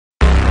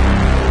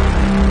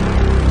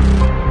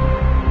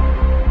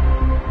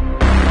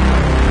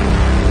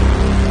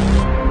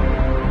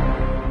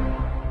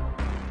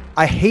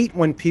I hate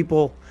when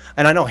people,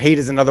 and I know hate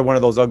is another one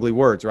of those ugly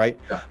words, right?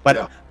 Yeah, But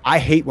yeah, I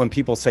hate when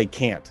people say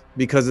can't,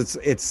 because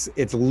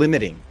it's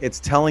limiting. It's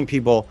telling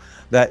people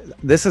that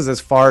this is as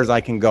far as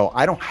I can go.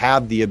 I don't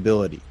have the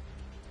ability.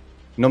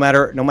 No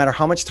matter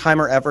how much time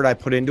or effort I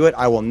put into it,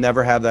 I will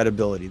never have that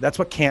ability. That's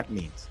what can't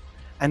means.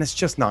 And it's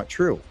just not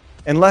true.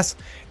 Unless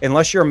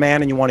you're a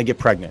man and you want to get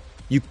pregnant.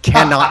 You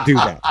cannot do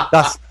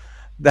that.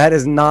 That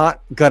is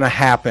not gonna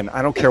happen.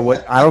 I don't care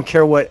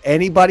what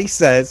anybody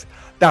says.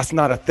 That's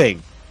not a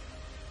thing.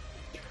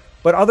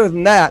 But other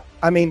than that,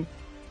 I mean,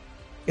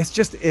 it's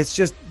just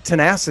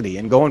tenacity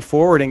and going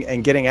forward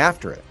and getting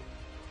after it.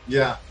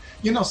 yeah.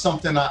 You know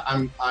something?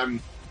 I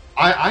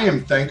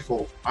am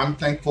thankful. I'm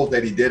thankful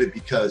that he did it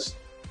because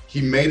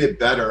he made it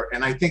better.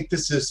 And I think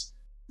this is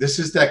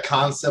that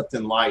concept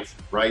in life,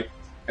 right?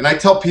 And I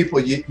tell people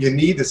you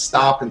need to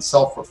stop and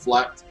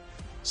self-reflect.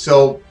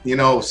 So,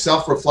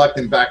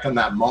 self-reflecting back on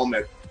that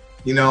moment,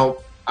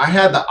 I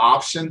had the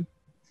option,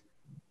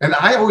 and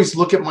I always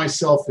look at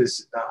myself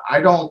as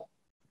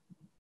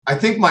I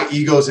think my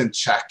ego's in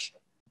check.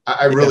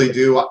 I really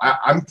do.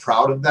 I'm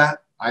proud of that.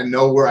 I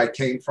know where I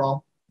came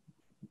from.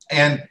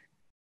 And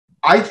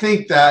I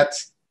think that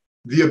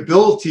the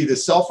ability to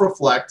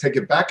self-reflect, take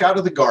it back out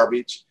of the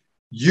garbage,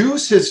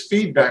 use his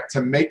feedback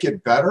to make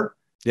it better.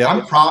 Yeah,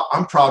 I'm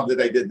proud that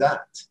I did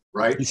that.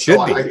 Right. you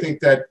should be. I think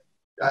that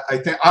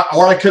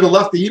or I could have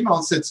left the email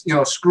and said,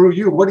 screw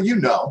you. What do you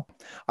know?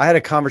 I had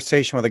a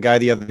conversation with a guy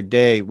the other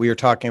day. We were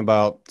talking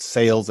about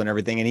sales and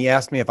everything, and he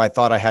asked me if I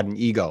thought I had an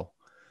ego.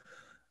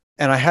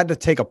 And I had to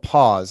take a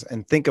pause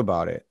and think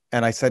about it.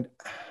 And I said,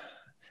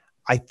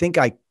 I think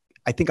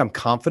I'm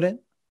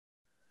confident,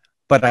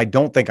 but I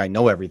don't think I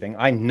know everything.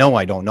 I know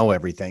I don't know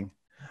everything.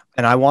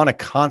 And I want to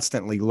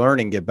constantly learn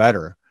and get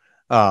better.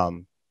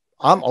 I'm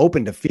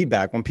open to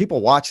feedback. When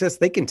people watch this,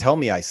 they can tell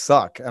me I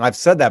suck. And I've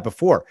said that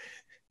before.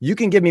 You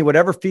can give me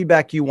whatever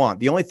feedback you want.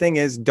 The only thing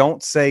is,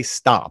 don't say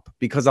stop,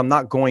 because I'm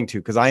not going to,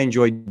 because I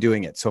enjoy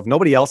doing it. So if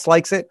nobody else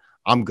likes it,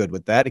 I'm good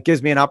with that. It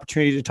gives me an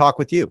opportunity to talk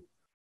with you.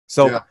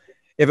 So Yeah.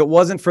 if it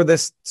wasn't for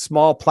this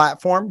small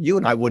platform, you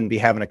and I wouldn't be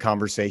having a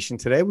conversation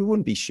today. We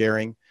wouldn't be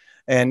sharing.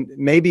 And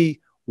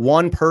maybe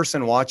one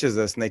person watches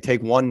this and they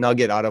take one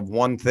nugget out of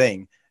one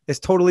thing. It's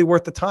totally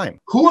worth the time.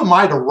 Who am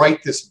I to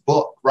write this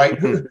book? Right.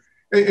 Mhm.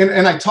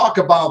 And I talk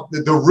about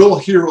the real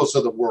heroes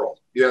of the world.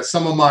 Yeah.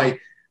 Some of my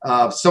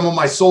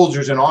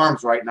soldiers in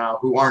arms right now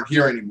who aren't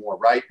here anymore.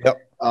 Right.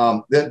 Yep.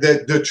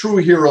 The true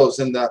heroes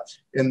in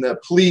the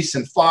police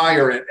and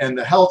fire and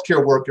the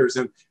healthcare workers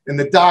and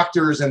the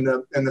doctors and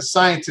the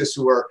scientists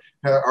who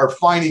are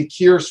finding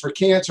cures for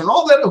cancer and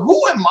all that.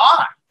 Who am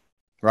I?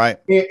 Right.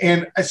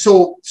 And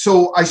so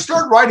I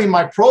started writing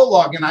my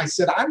prologue, and I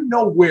said, I'm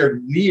nowhere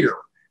near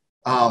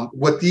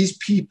what these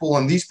people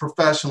and these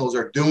professionals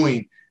are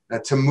doing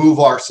to move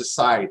our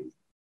society.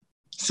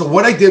 So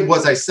what I did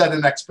was I set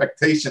an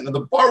expectation, and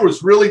the bar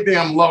was really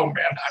damn low, man.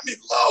 I mean,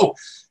 low.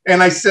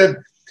 And I said,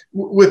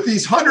 with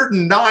these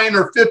 109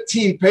 or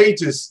 15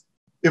 pages,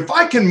 if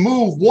I can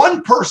move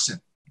one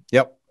person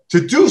Yep.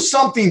 to do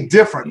something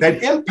different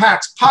that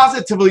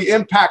positively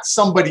impacts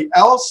somebody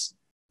else,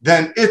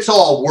 then it's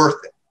all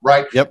worth it,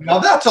 right? Yep. Now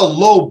that's a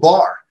low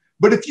bar,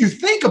 but if you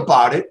think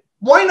about it,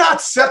 why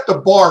not set the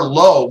bar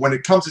low when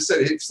it comes to say,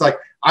 it's like,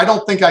 I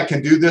don't think I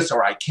can do this,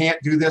 or I can't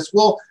do this.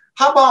 Well,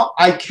 how about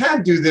I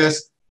can do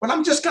this, but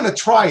I'm just going to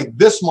try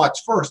this much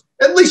first.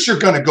 At least you're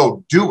going to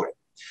go do it.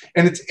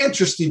 And it's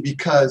interesting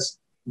because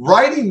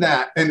writing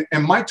that, and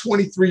my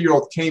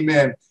 23-year-old came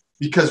in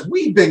because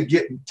we've been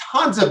getting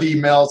tons of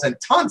emails and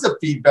tons of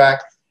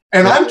feedback.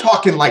 And I'm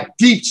talking like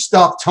deep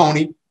stuff,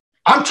 Tony.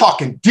 I'm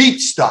talking deep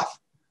stuff.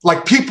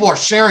 Like people are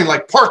sharing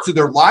like parts of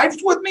their lives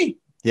with me.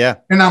 Yeah.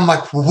 And I'm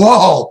like,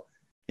 whoa.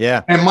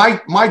 Yeah. And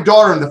my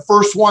daughter, and the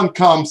first one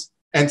comes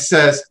and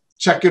says,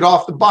 check it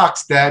off the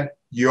box, Dad.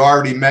 You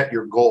already met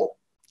your goal.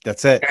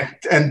 That's it.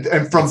 And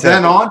from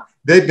then on,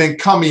 they've been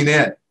coming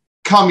in.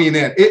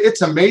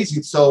 It's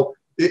amazing. So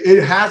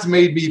it has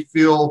made me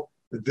feel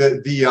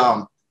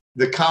the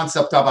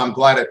concept of, I'm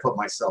glad I put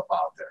myself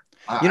out there.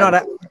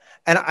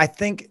 And I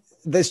think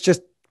this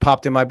just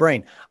popped in my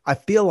brain. I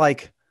feel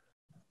like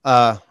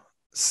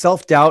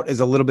self-doubt is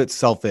a little bit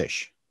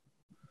selfish.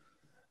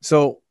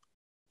 So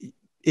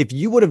if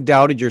you would have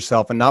doubted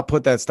yourself and not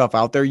put that stuff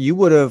out there, you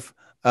would have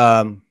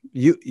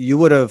you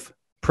would have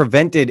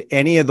prevented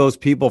any of those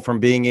people from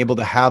being able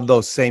to have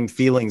those same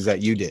feelings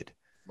that you did.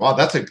 Wow,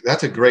 that's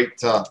a great.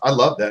 I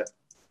love that.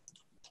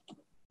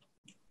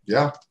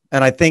 Yeah.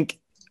 And I think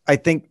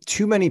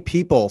too many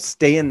people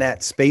stay in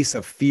that space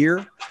of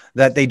fear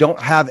that they don't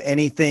have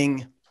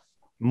anything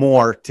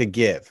more to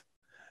give.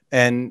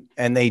 And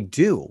they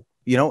do,